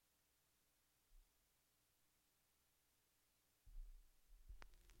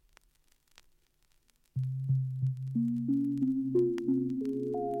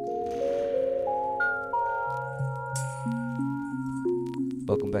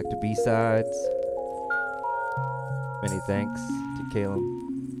Welcome back to B-Sides. Many thanks to Caleb.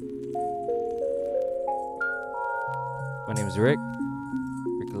 My name is Rick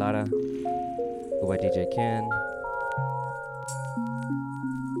Lara. Go by DJ Ken.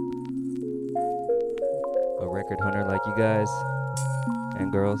 A record hunter like you guys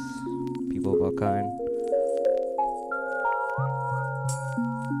and girls, people of all kind.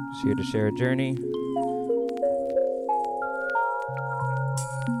 Just here to share a journey.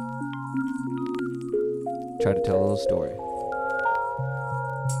 Try to tell a little story.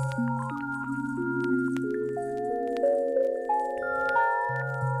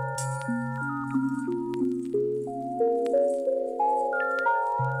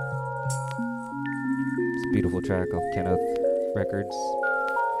 It's a beautiful track off Kenneth Records.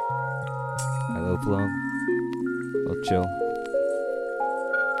 By Low Flow. A little chill.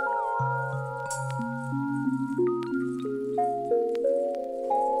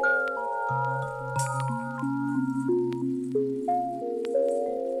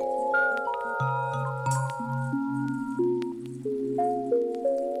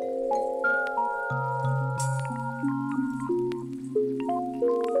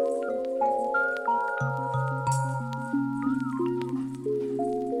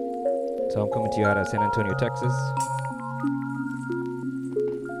 So I'm coming to you out of San Antonio, Texas.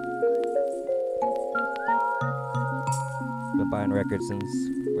 Been buying records since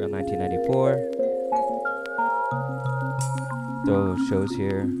around 1994. Throw shows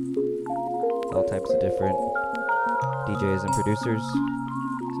here with all types of different DJs and producers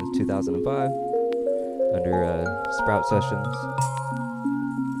since 2005 under Sprout Sessions.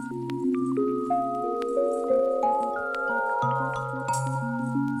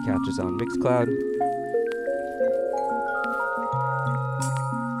 Catch us on Mixcloud.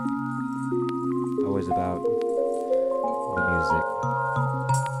 Always about the music.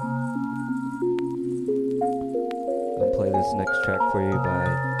 I'll play this next track for you by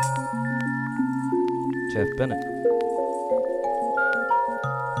Jeff Bennett.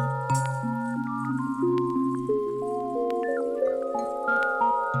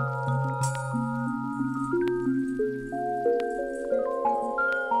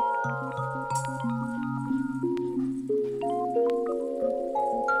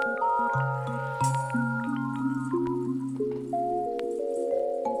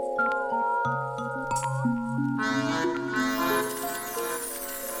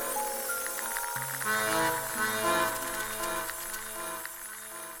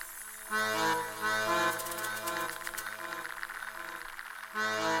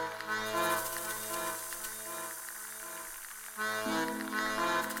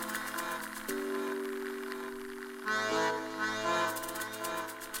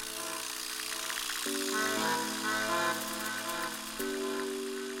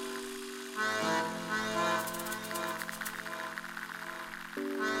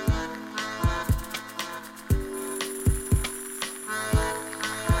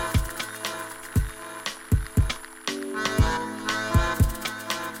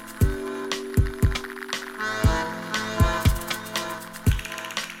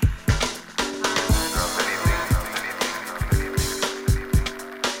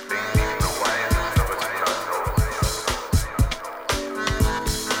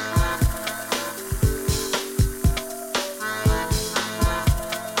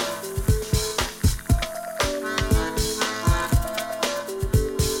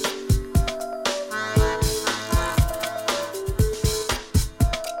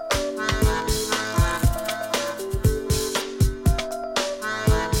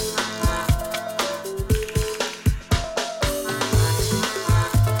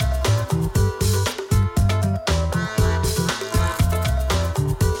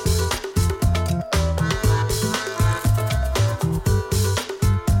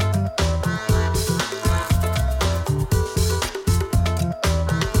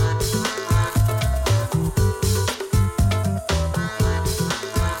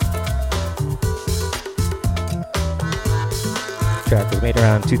 Track was made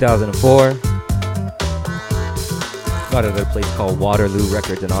around 2004. Got it at a place called Waterloo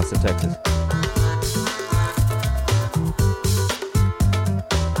Records in Austin, Texas.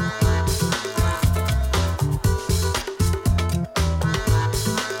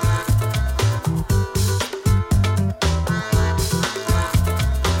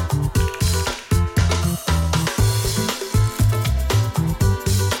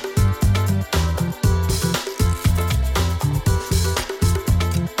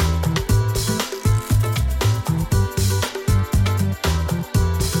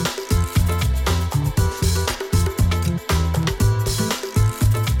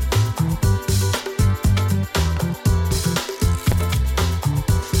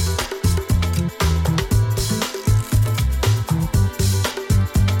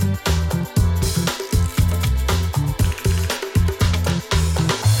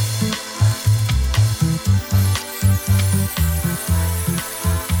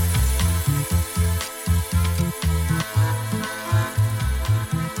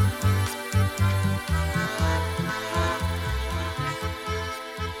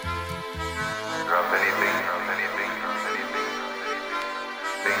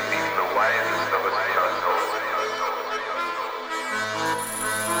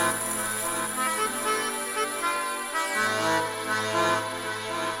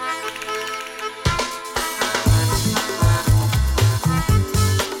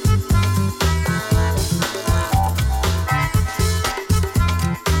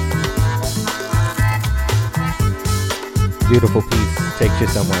 beautiful piece takes you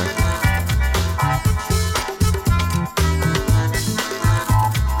somewhere.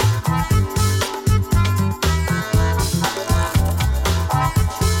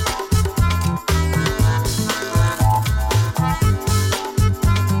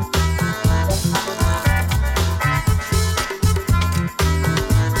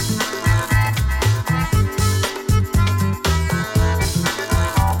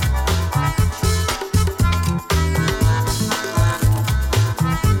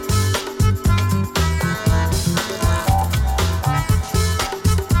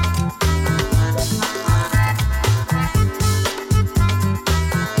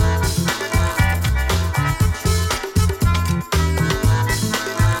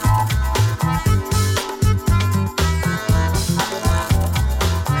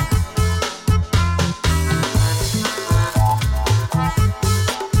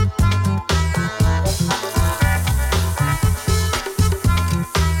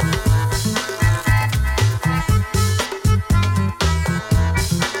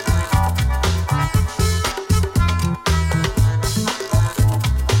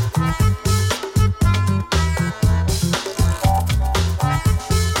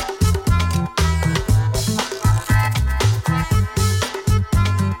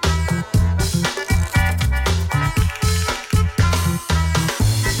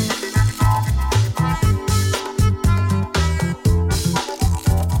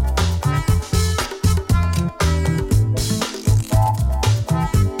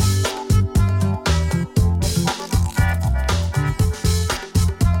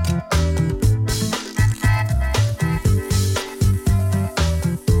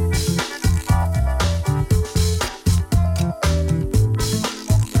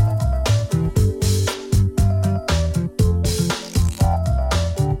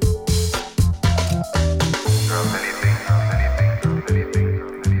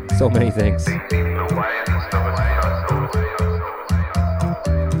 So many things. Just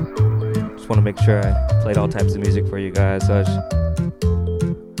want to make sure I played all types of music for you guys. This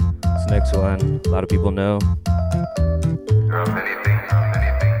next one, a lot of people know.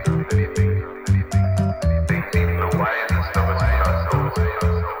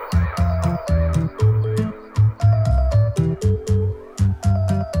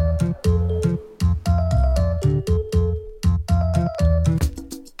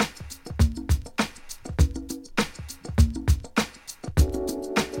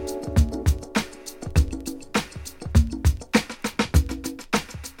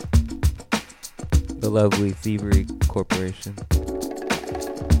 The lovely Thievery Corporation.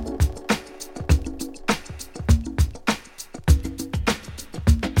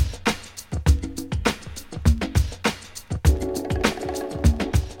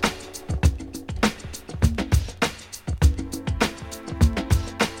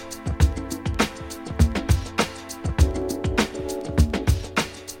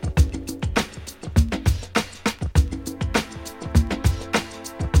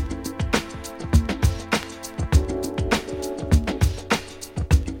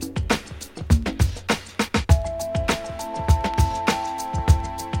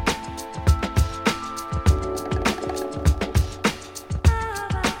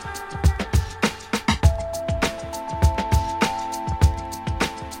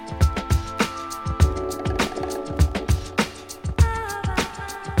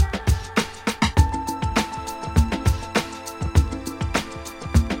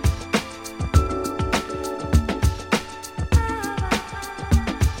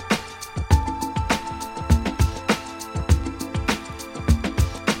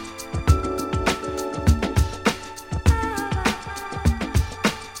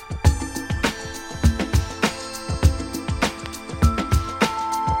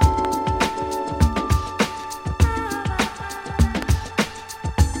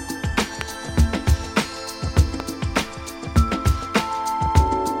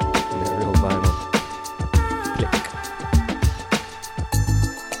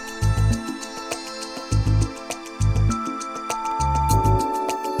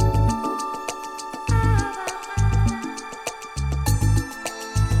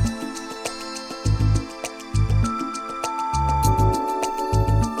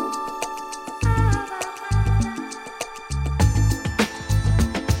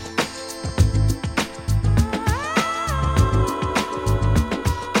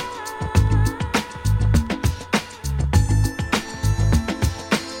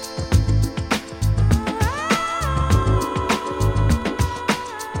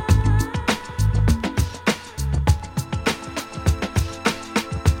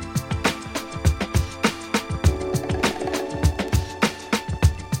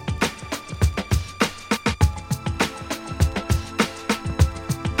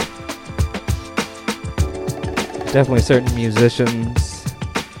 Definitely certain musicians,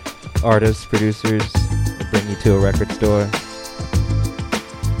 artists, producers will bring you to a record store.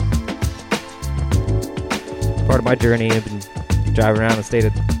 Part of my journey, I've been driving around the state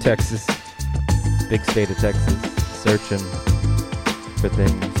of Texas, big state of Texas, searching for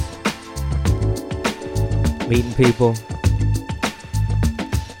things, meeting people,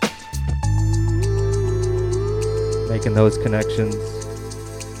 making those connections,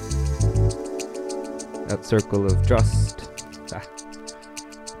 that circle of trust.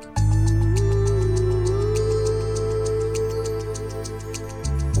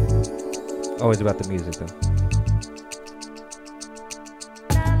 Always about the music though.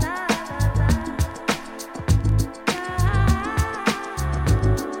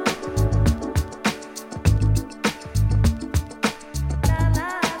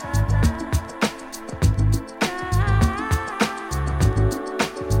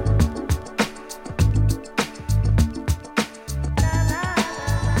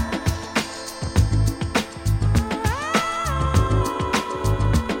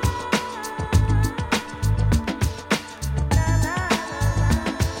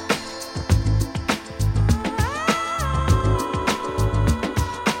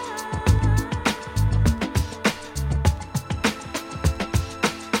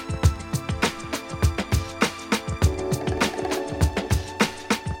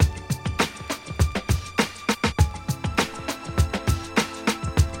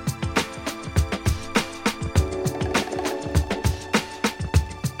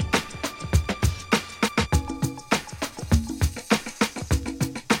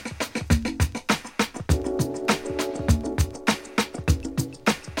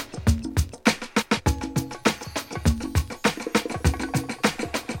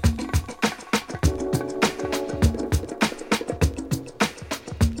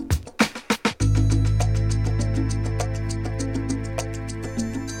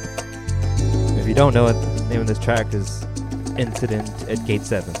 If you don't know it, the name of this track is Incident at Gate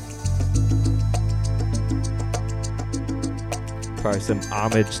 7. Probably some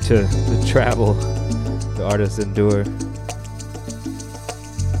homage to the travel the artists endure.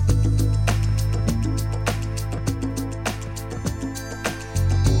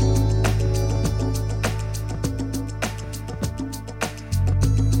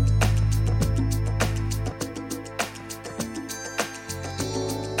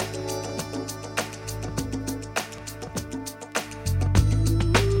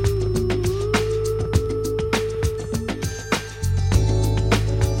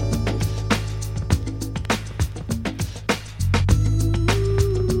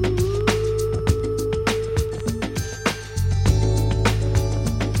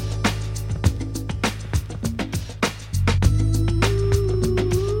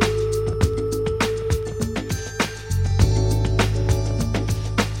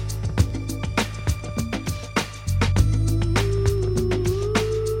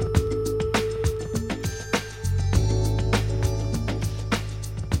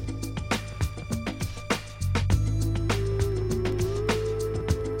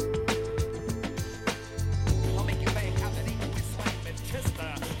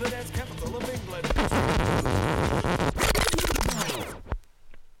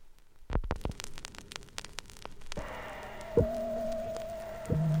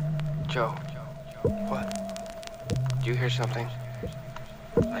 Joe, what? Do you hear something?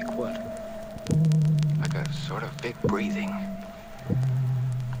 Like what? Like a sort of big breathing.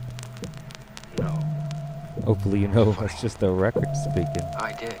 No. Hopefully you know that's just the record speaking.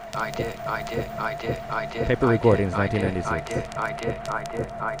 I did. Paper recordings, 1996.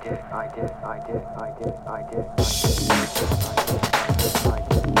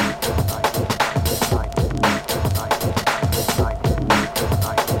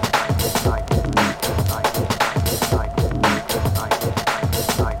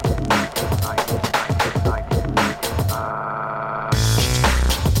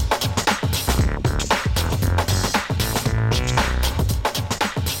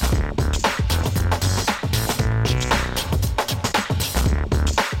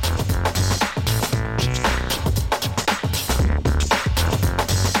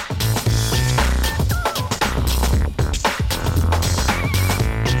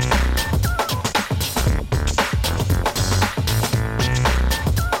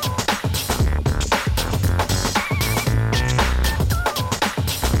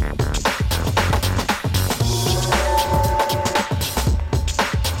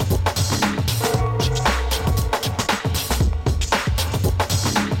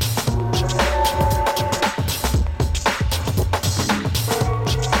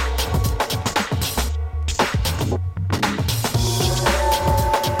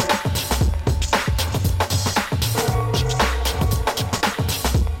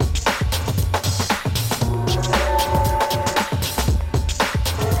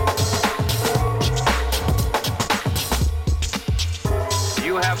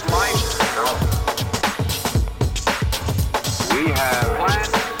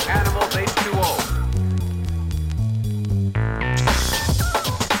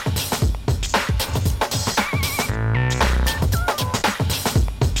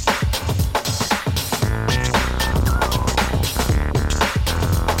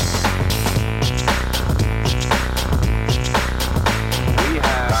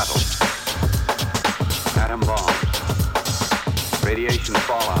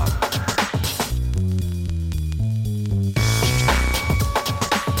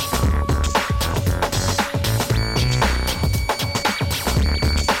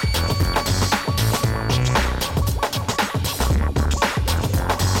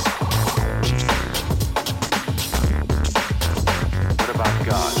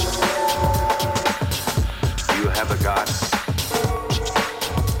 God. Do you have a God?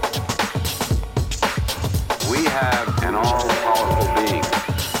 We have an all-powerful being,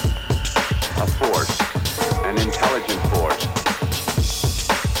 a force, an intelligent force,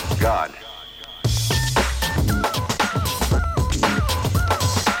 God.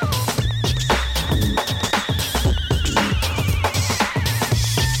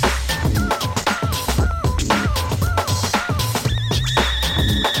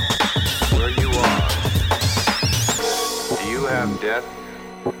 Where you are, do you have death?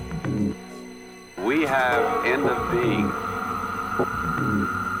 We have end of being.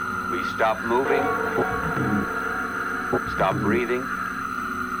 We stop moving, stop breathing,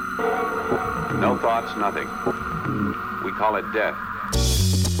 no thoughts, nothing. We call it death.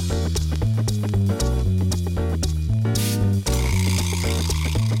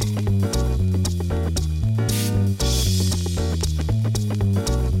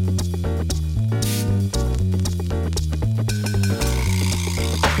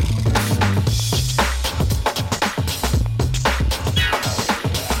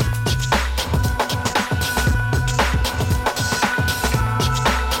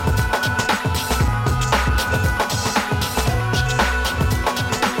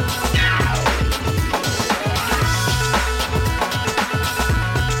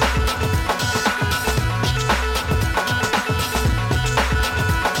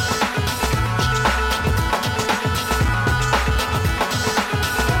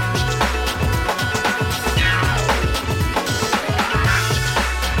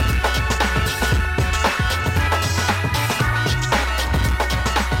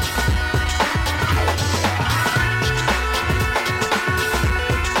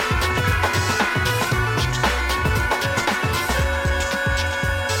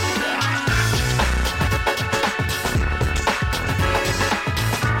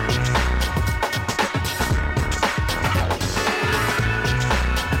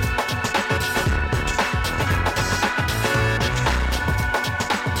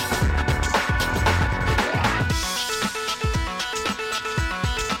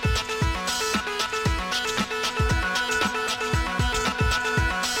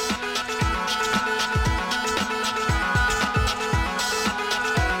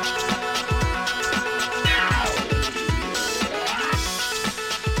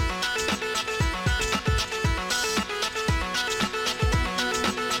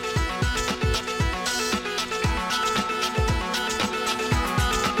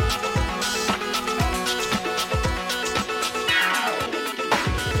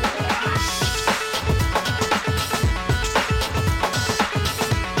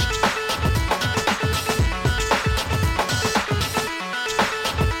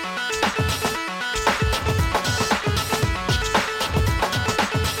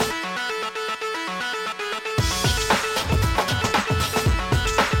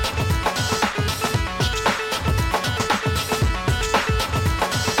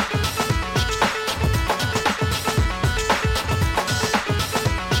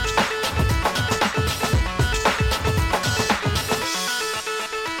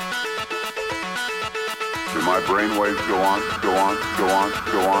 Brainwaves go on, go on, go on,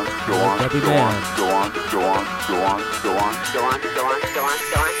 go on, go on, go on, go on, go on, go on, go on, go on, go on, go on, go on, go on.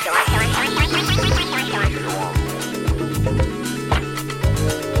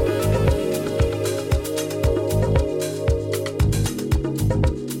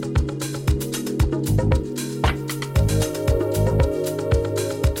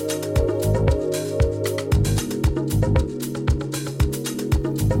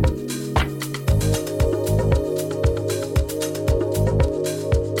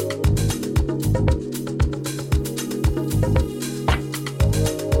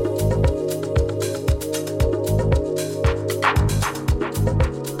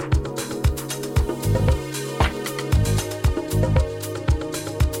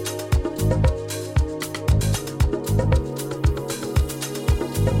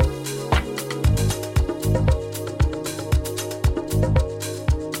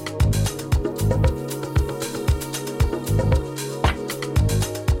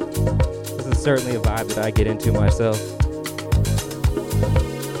 Certainly a vibe that I get into myself.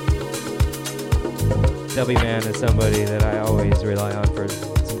 Dubby Man is somebody that I always rely on for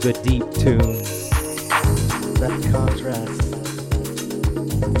some good deep tunes. That contrast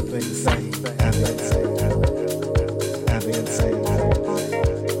between insane and insane.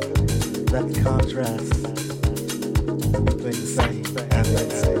 That contrast between insane and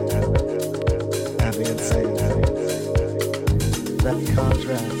insane. That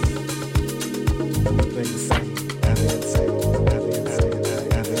contrast between insane and insane.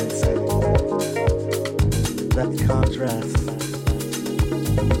 contrast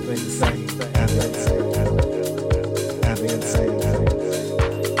between the sane and the insane and the insane.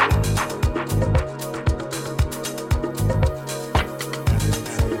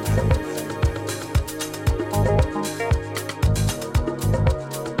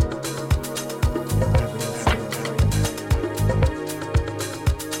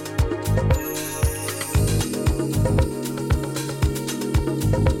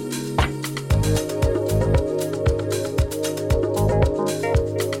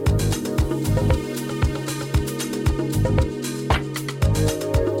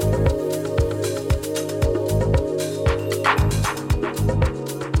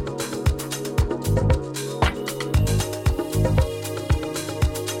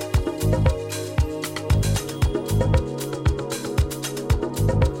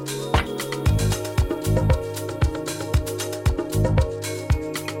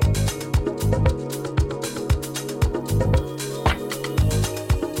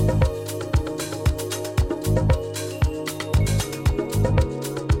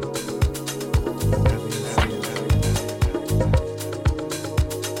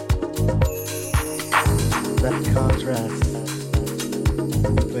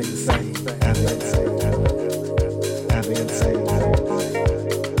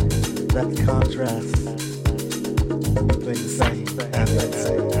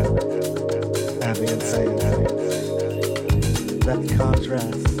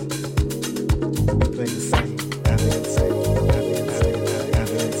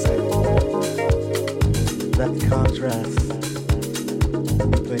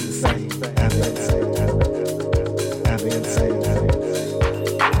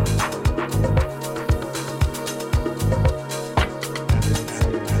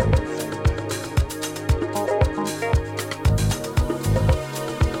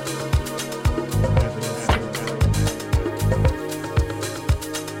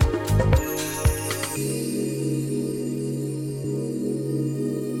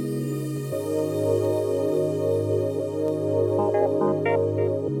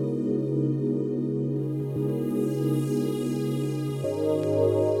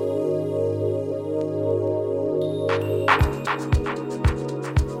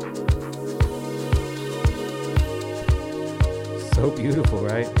 So beautiful,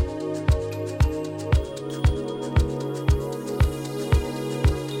 right?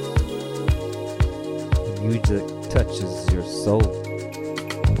 The music touches your soul.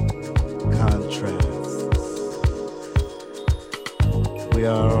 Contrast. We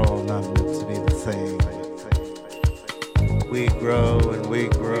are all not meant to be the same. We grow and we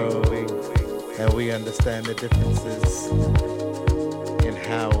grow, and we understand the differences in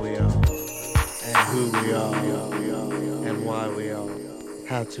how we are, and who we are, and why we are.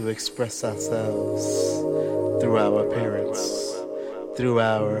 How to express ourselves through our appearance, through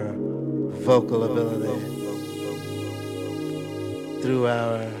our vocal ability, through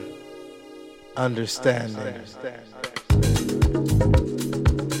our understanding.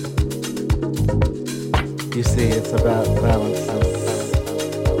 You see, it's about balances,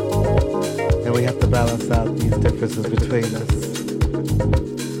 and we have to balance out these differences between us,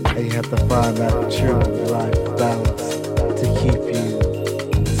 and you have to find that true life balance to keep you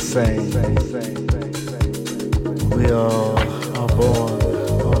sane. We all are born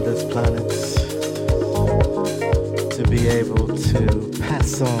on this planet to be able to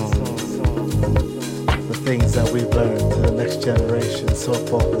pass on the things that we've learned to the next generation, so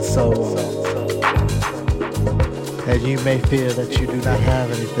forth and so on. And you may feel that you do not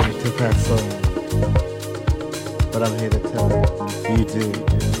have anything to pass on, but I'm here to tell you do.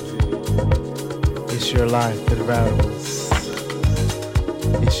 It's your life in variables.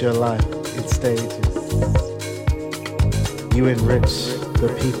 It's your life in stages. You enrich the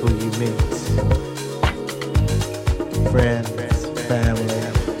people you meet, friends, family,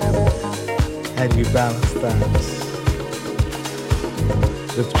 and you balance that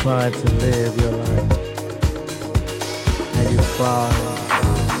with trying to live your life. And you find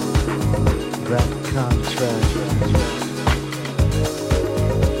that contrast.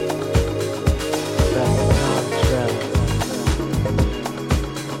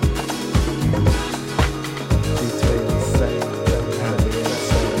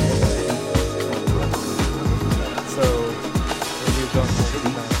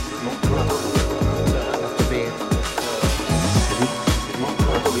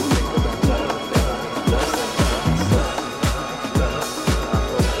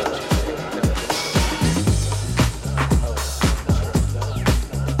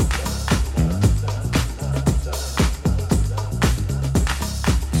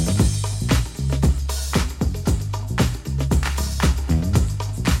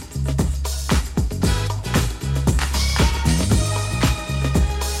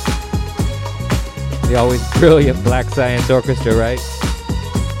 The always brilliant Black Science Orchestra, right?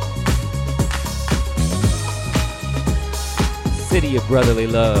 City of Brotherly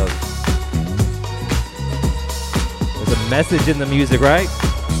Love. There's a message in the music, right?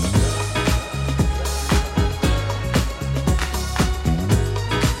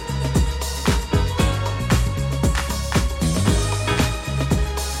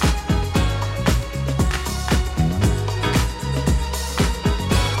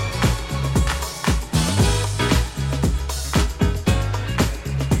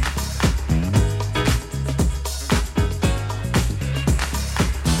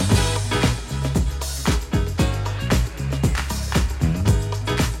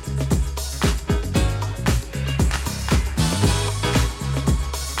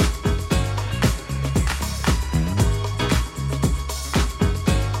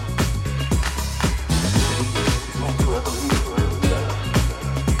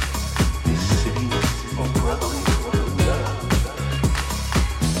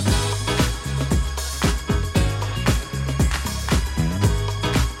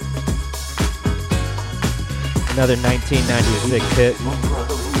 Another 1996 hit.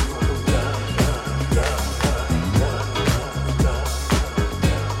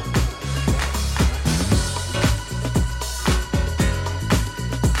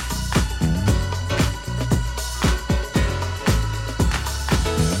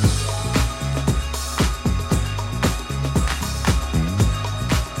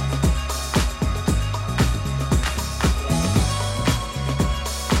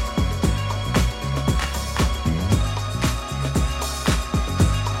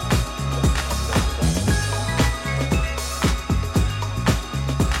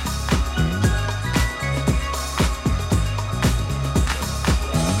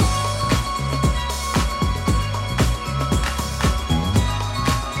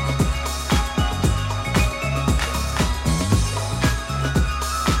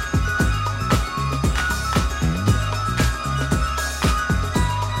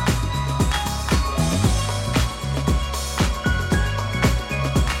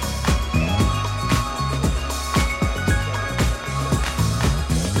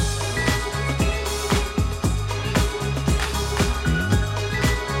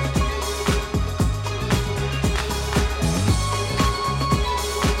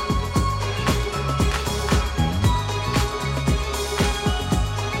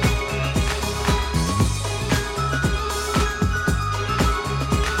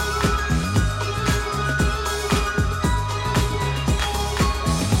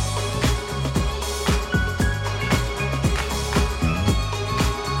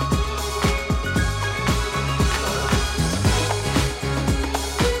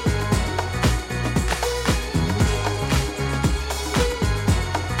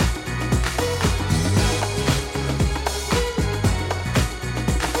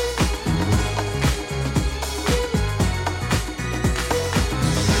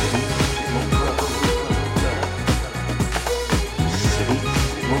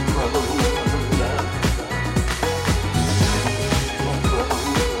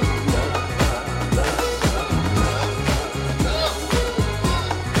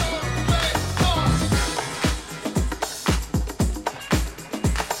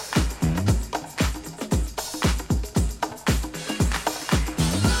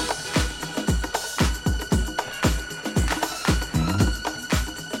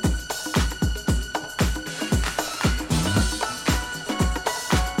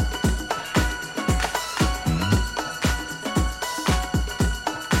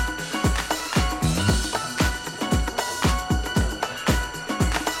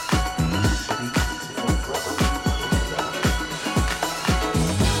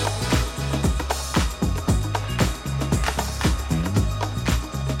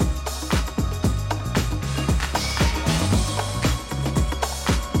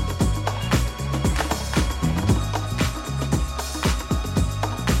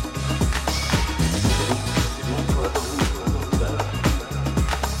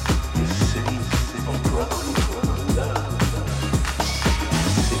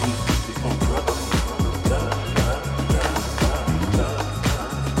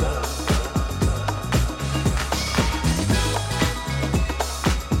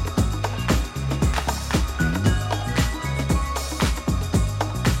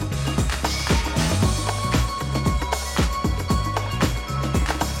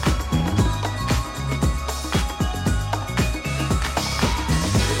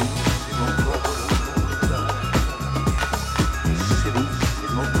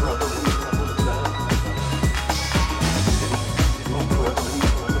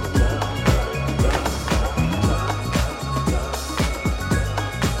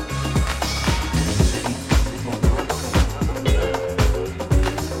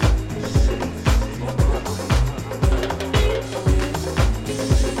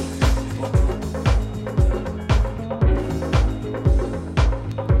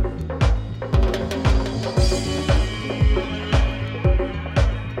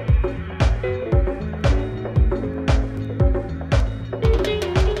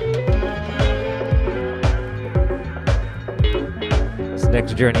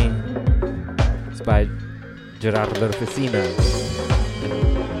 next journey is by Gerardo Oficina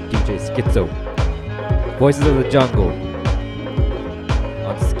and DJ Schizo. Voices of the Jungle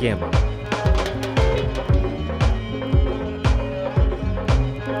on Scammer.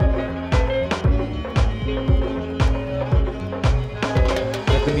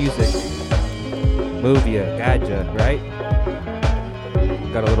 Let the music move ya, guide ya, right?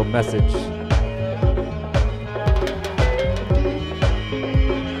 Got a little message.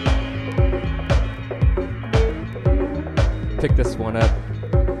 Picked this one up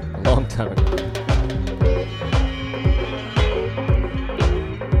a long time ago.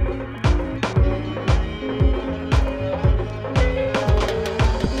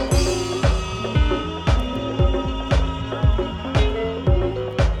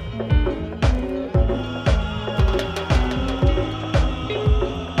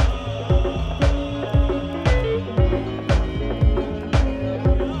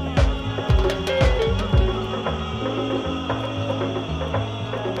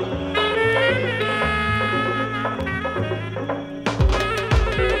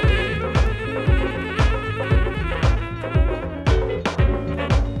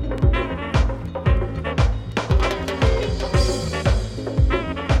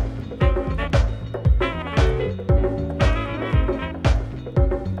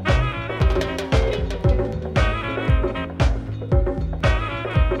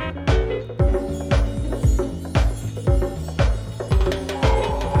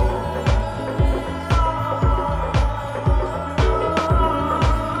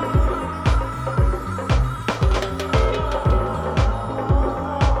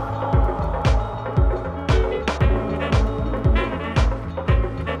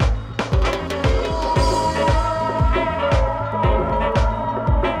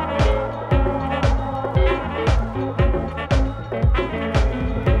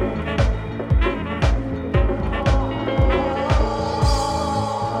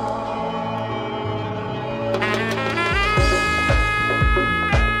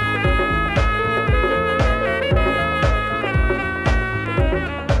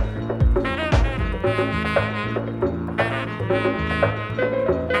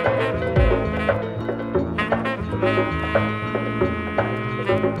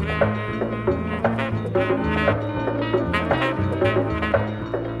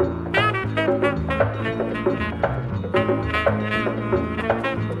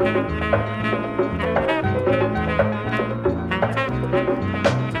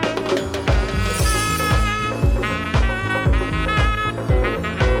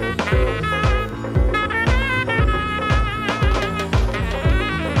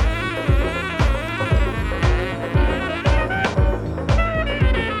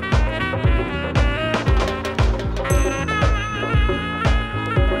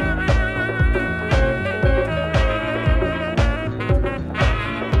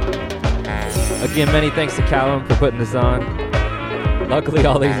 Again, many thanks to Callum for putting this on. Luckily,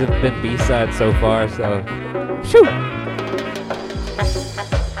 all these have been B-sides so far, so shoot!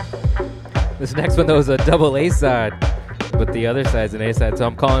 This next one, though, is a double A-side, but the other side's an A-side, so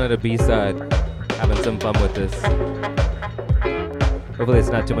I'm calling it a B-side. Having some fun with this. Hopefully it's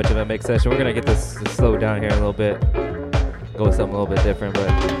not too much of a mix session. We're going to get this slowed down here a little bit. Go with something a little bit different, but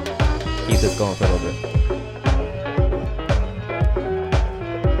keep this going for a little bit.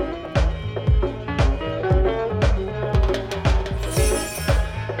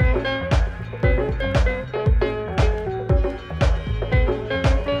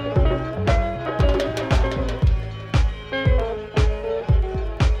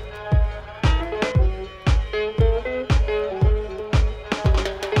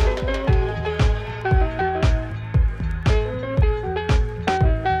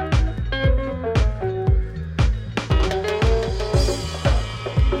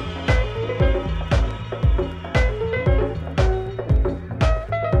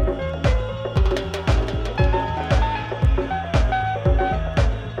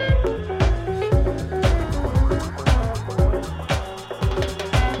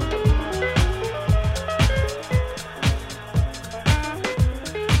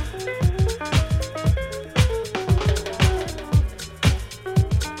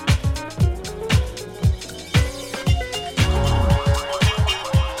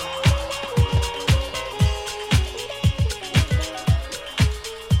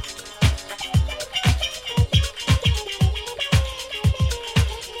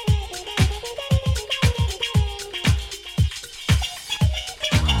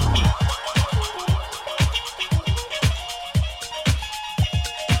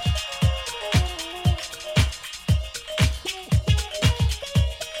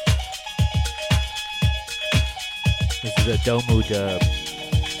 is a Domu dub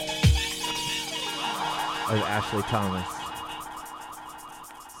of Ashley Thomas.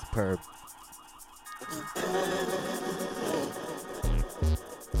 Superb.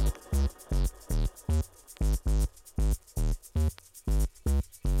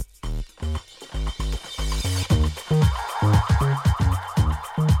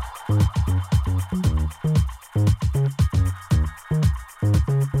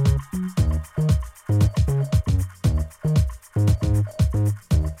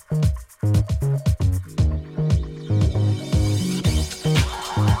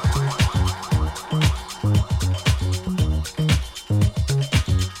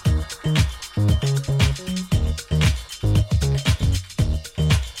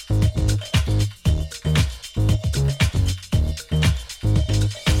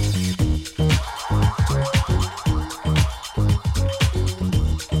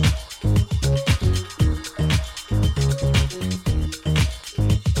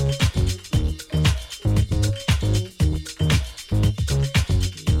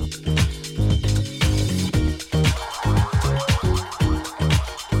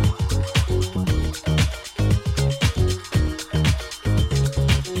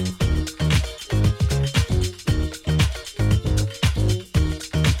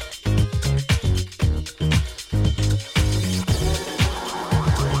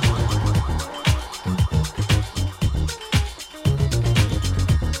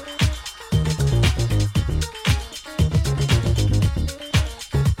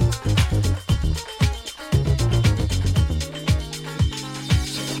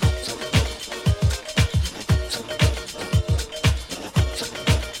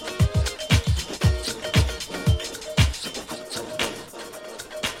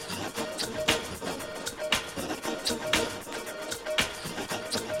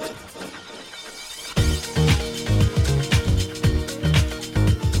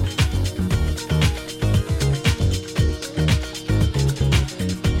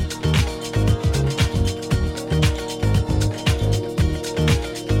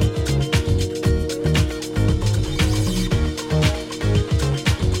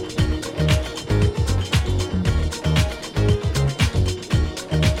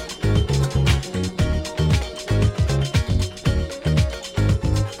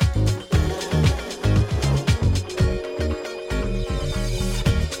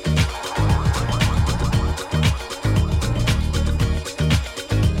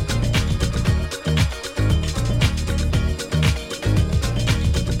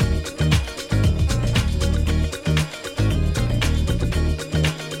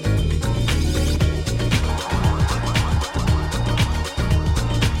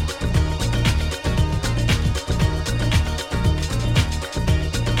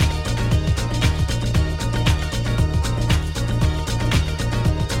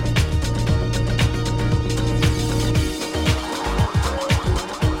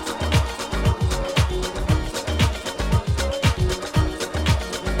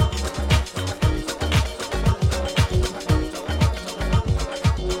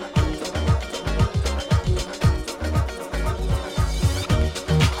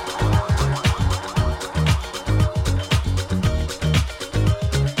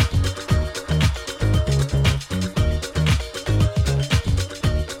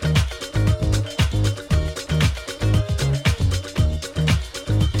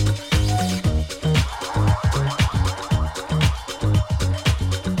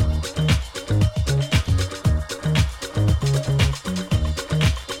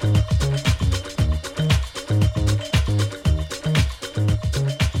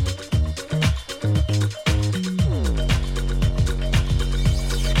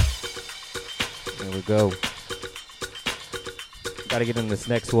 Go. Gotta get in this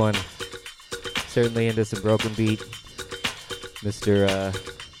next one. Certainly into some broken beat. Mr.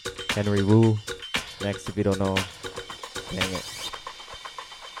 Henry Wu. Next, if you don't know him. Dang it.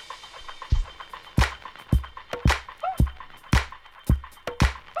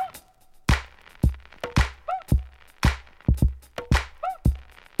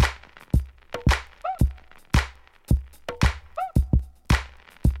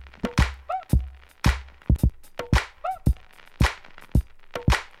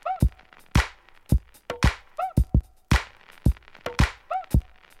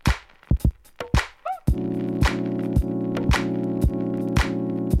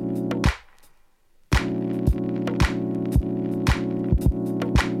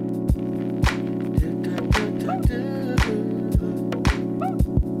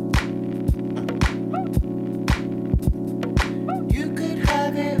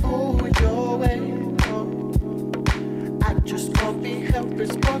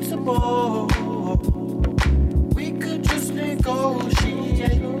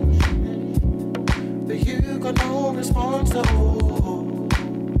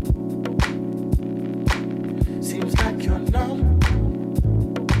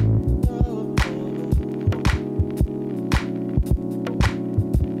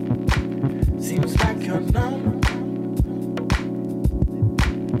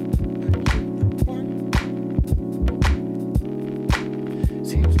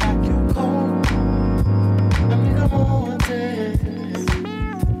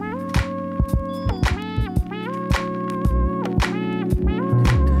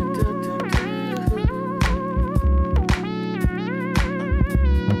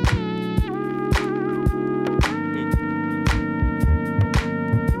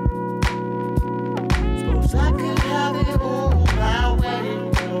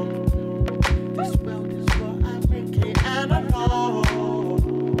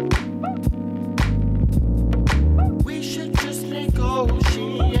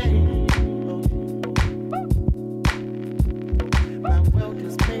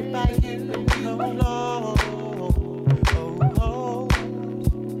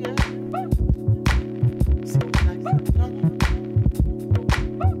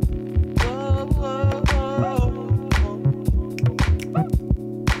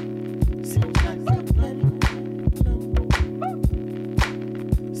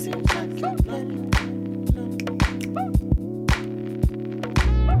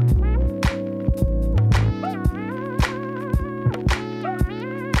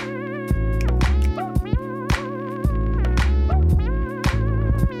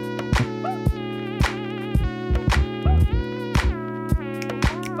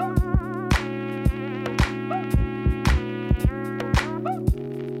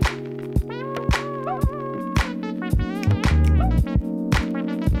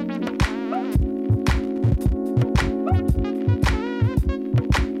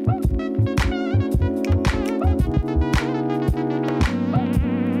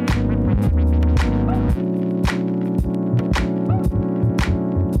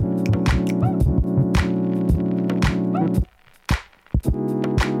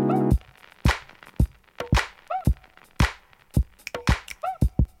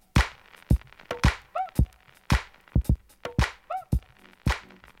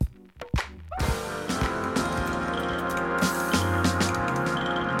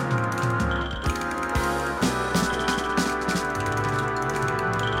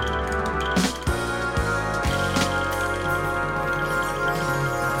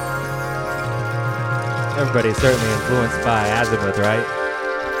 Everybody's certainly influenced by Azimuth, right?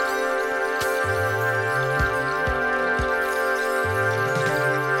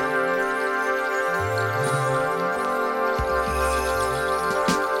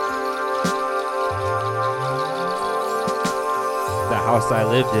 The house I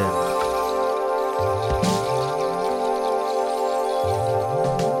lived in.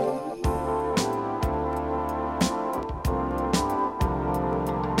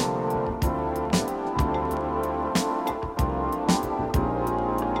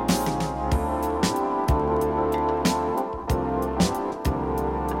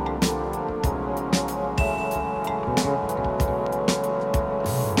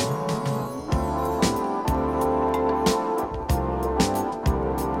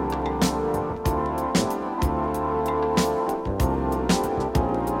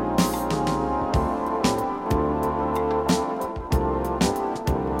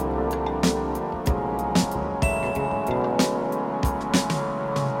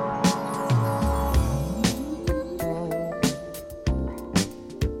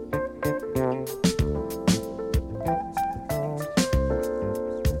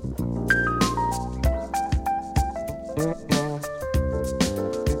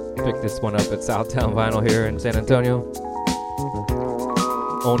 Picked this one up at Southtown Vinyl here in San Antonio.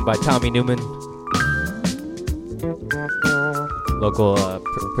 Owned by Tommy Newman. Local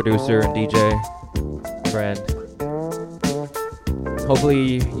producer and DJ friend.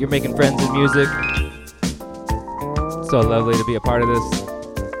 Hopefully you're making friends in music. So lovely to be a part of this.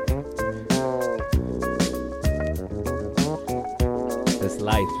 This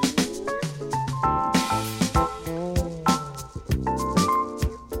life.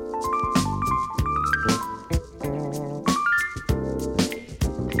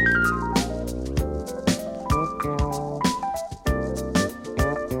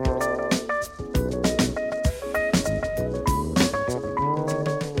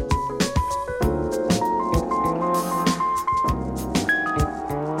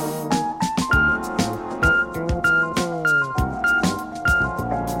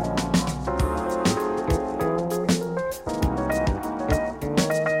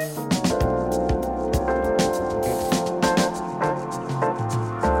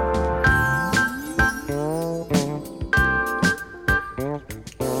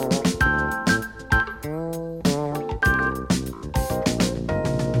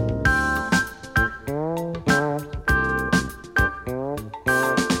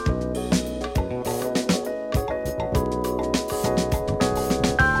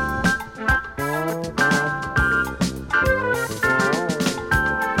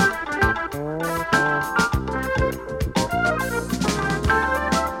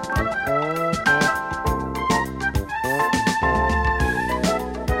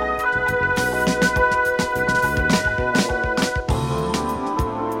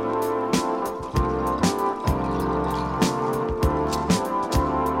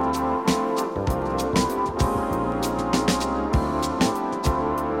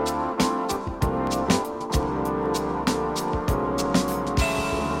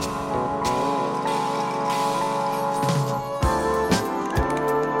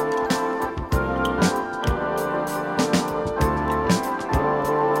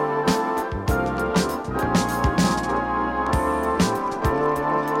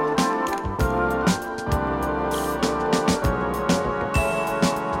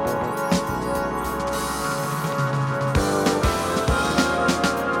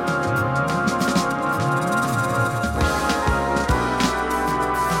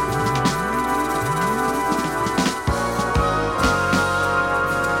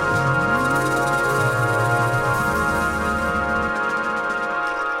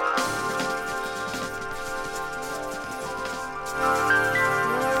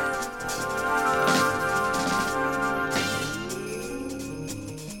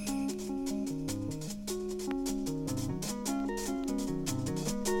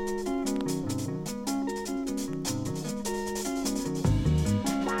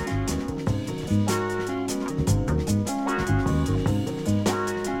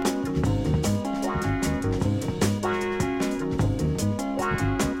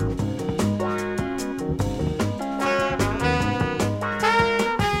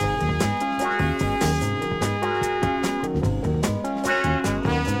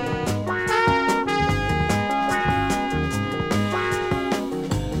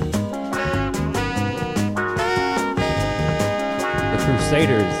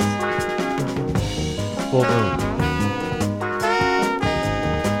 Crusaders. Full Moon.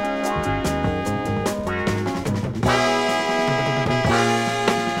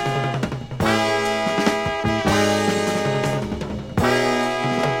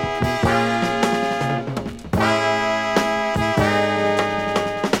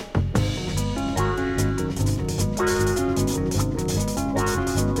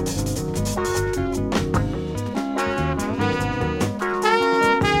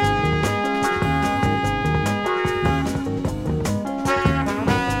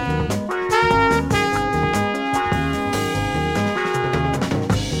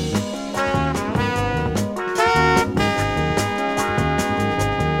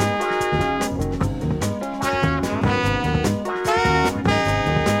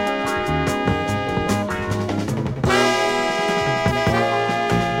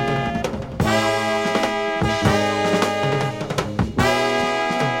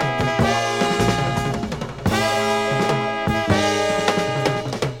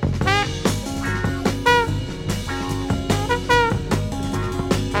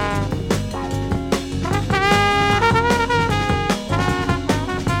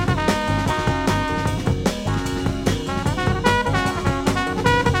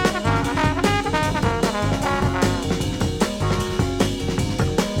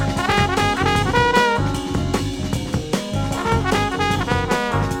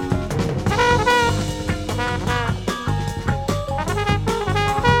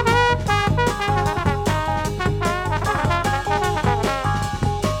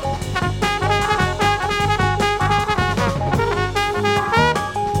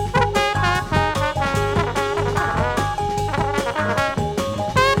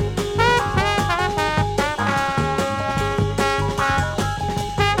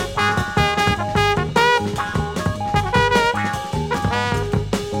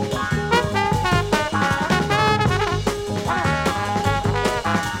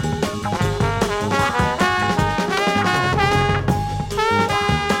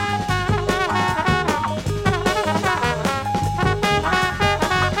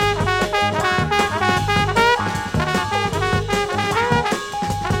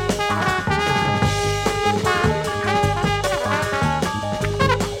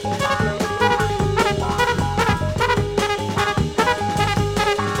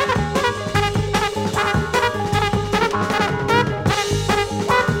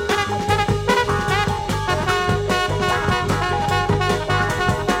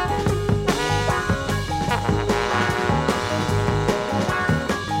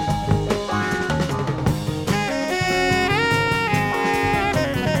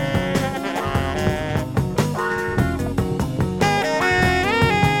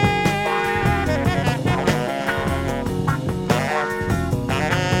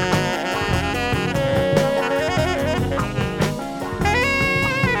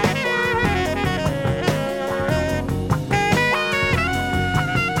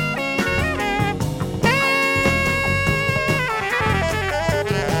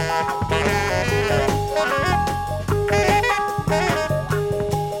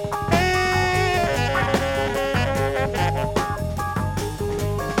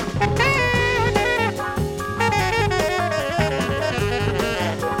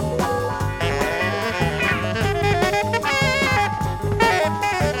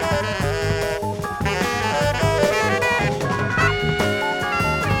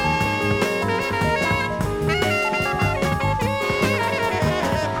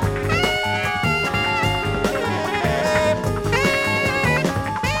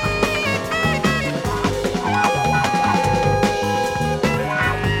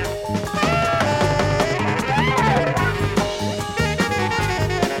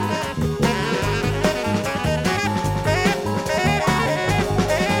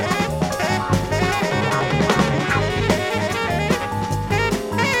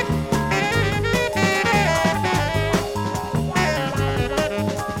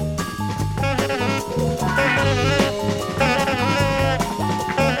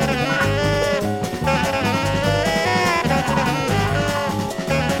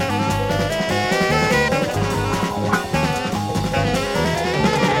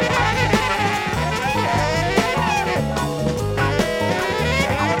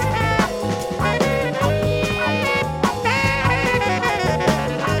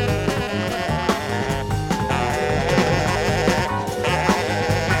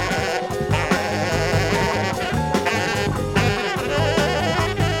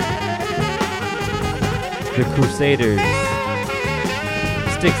 The Crusaders,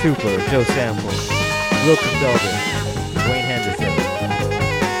 Stick Trooper, Joe Sample, Wilton Felder, Wayne Henderson,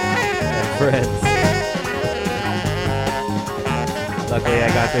 and friends. Luckily I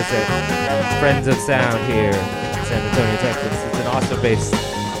got this at Friends of Sound here in San Antonio, Texas. It's an Austin-based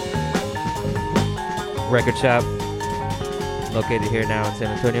record shop located here now in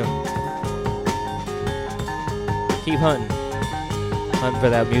San Antonio. Keep hunting. Hunt for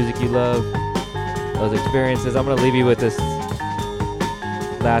that music you love, those experiences. I'm gonna leave you with this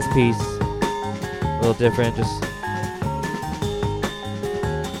last piece, a little different, just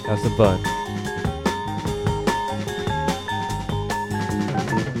have some fun.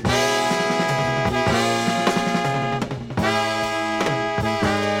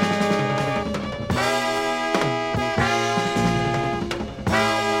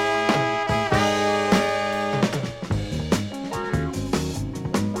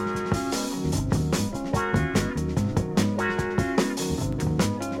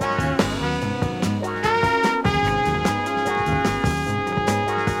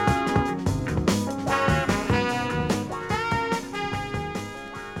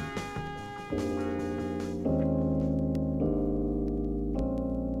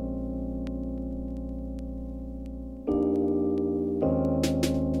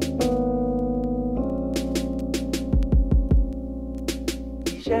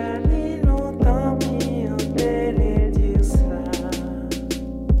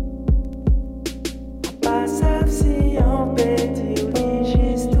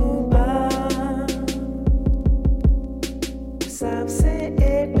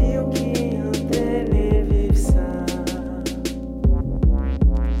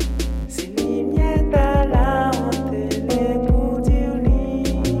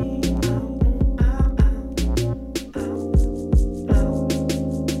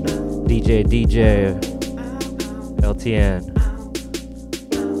 DJ LTN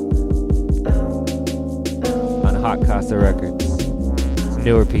on Hot Casa Records. It's a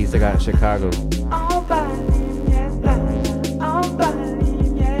newer piece I got in Chicago.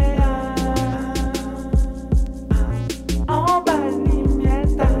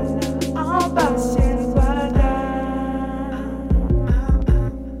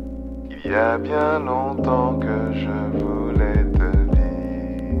 Il y a bien longtemps que je voulais te dire.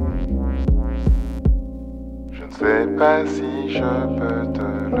 Je ne sais pas si je peux te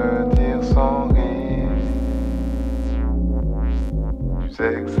le dire sans rire. Tu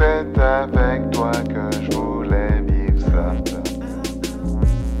sais que c'est avec toi que je voulais vivre ça.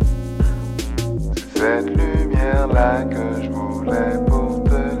 C'est cette lumière-là que je voulais pour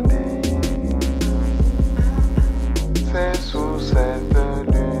te dire. C'est sous cette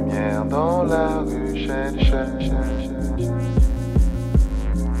lumière dans la rue, c'est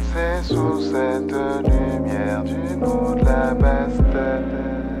sous cette lumière du mot de la Bastille.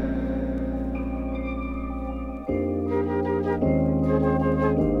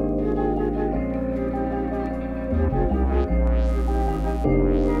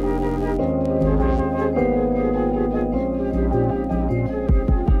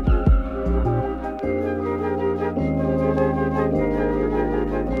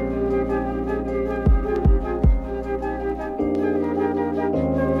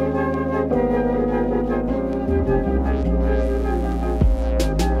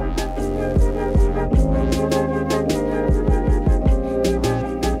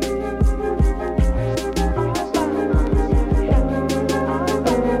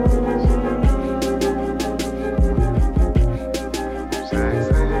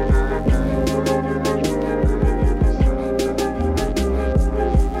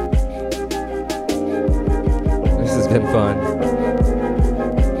 Been fun.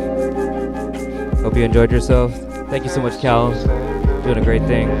 Hope you enjoyed yourself. Thank you so much, Callum. Doing a great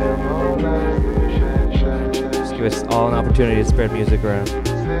thing. Just give us all an opportunity to spread music around.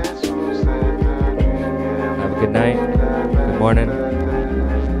 Have a good night, good morning,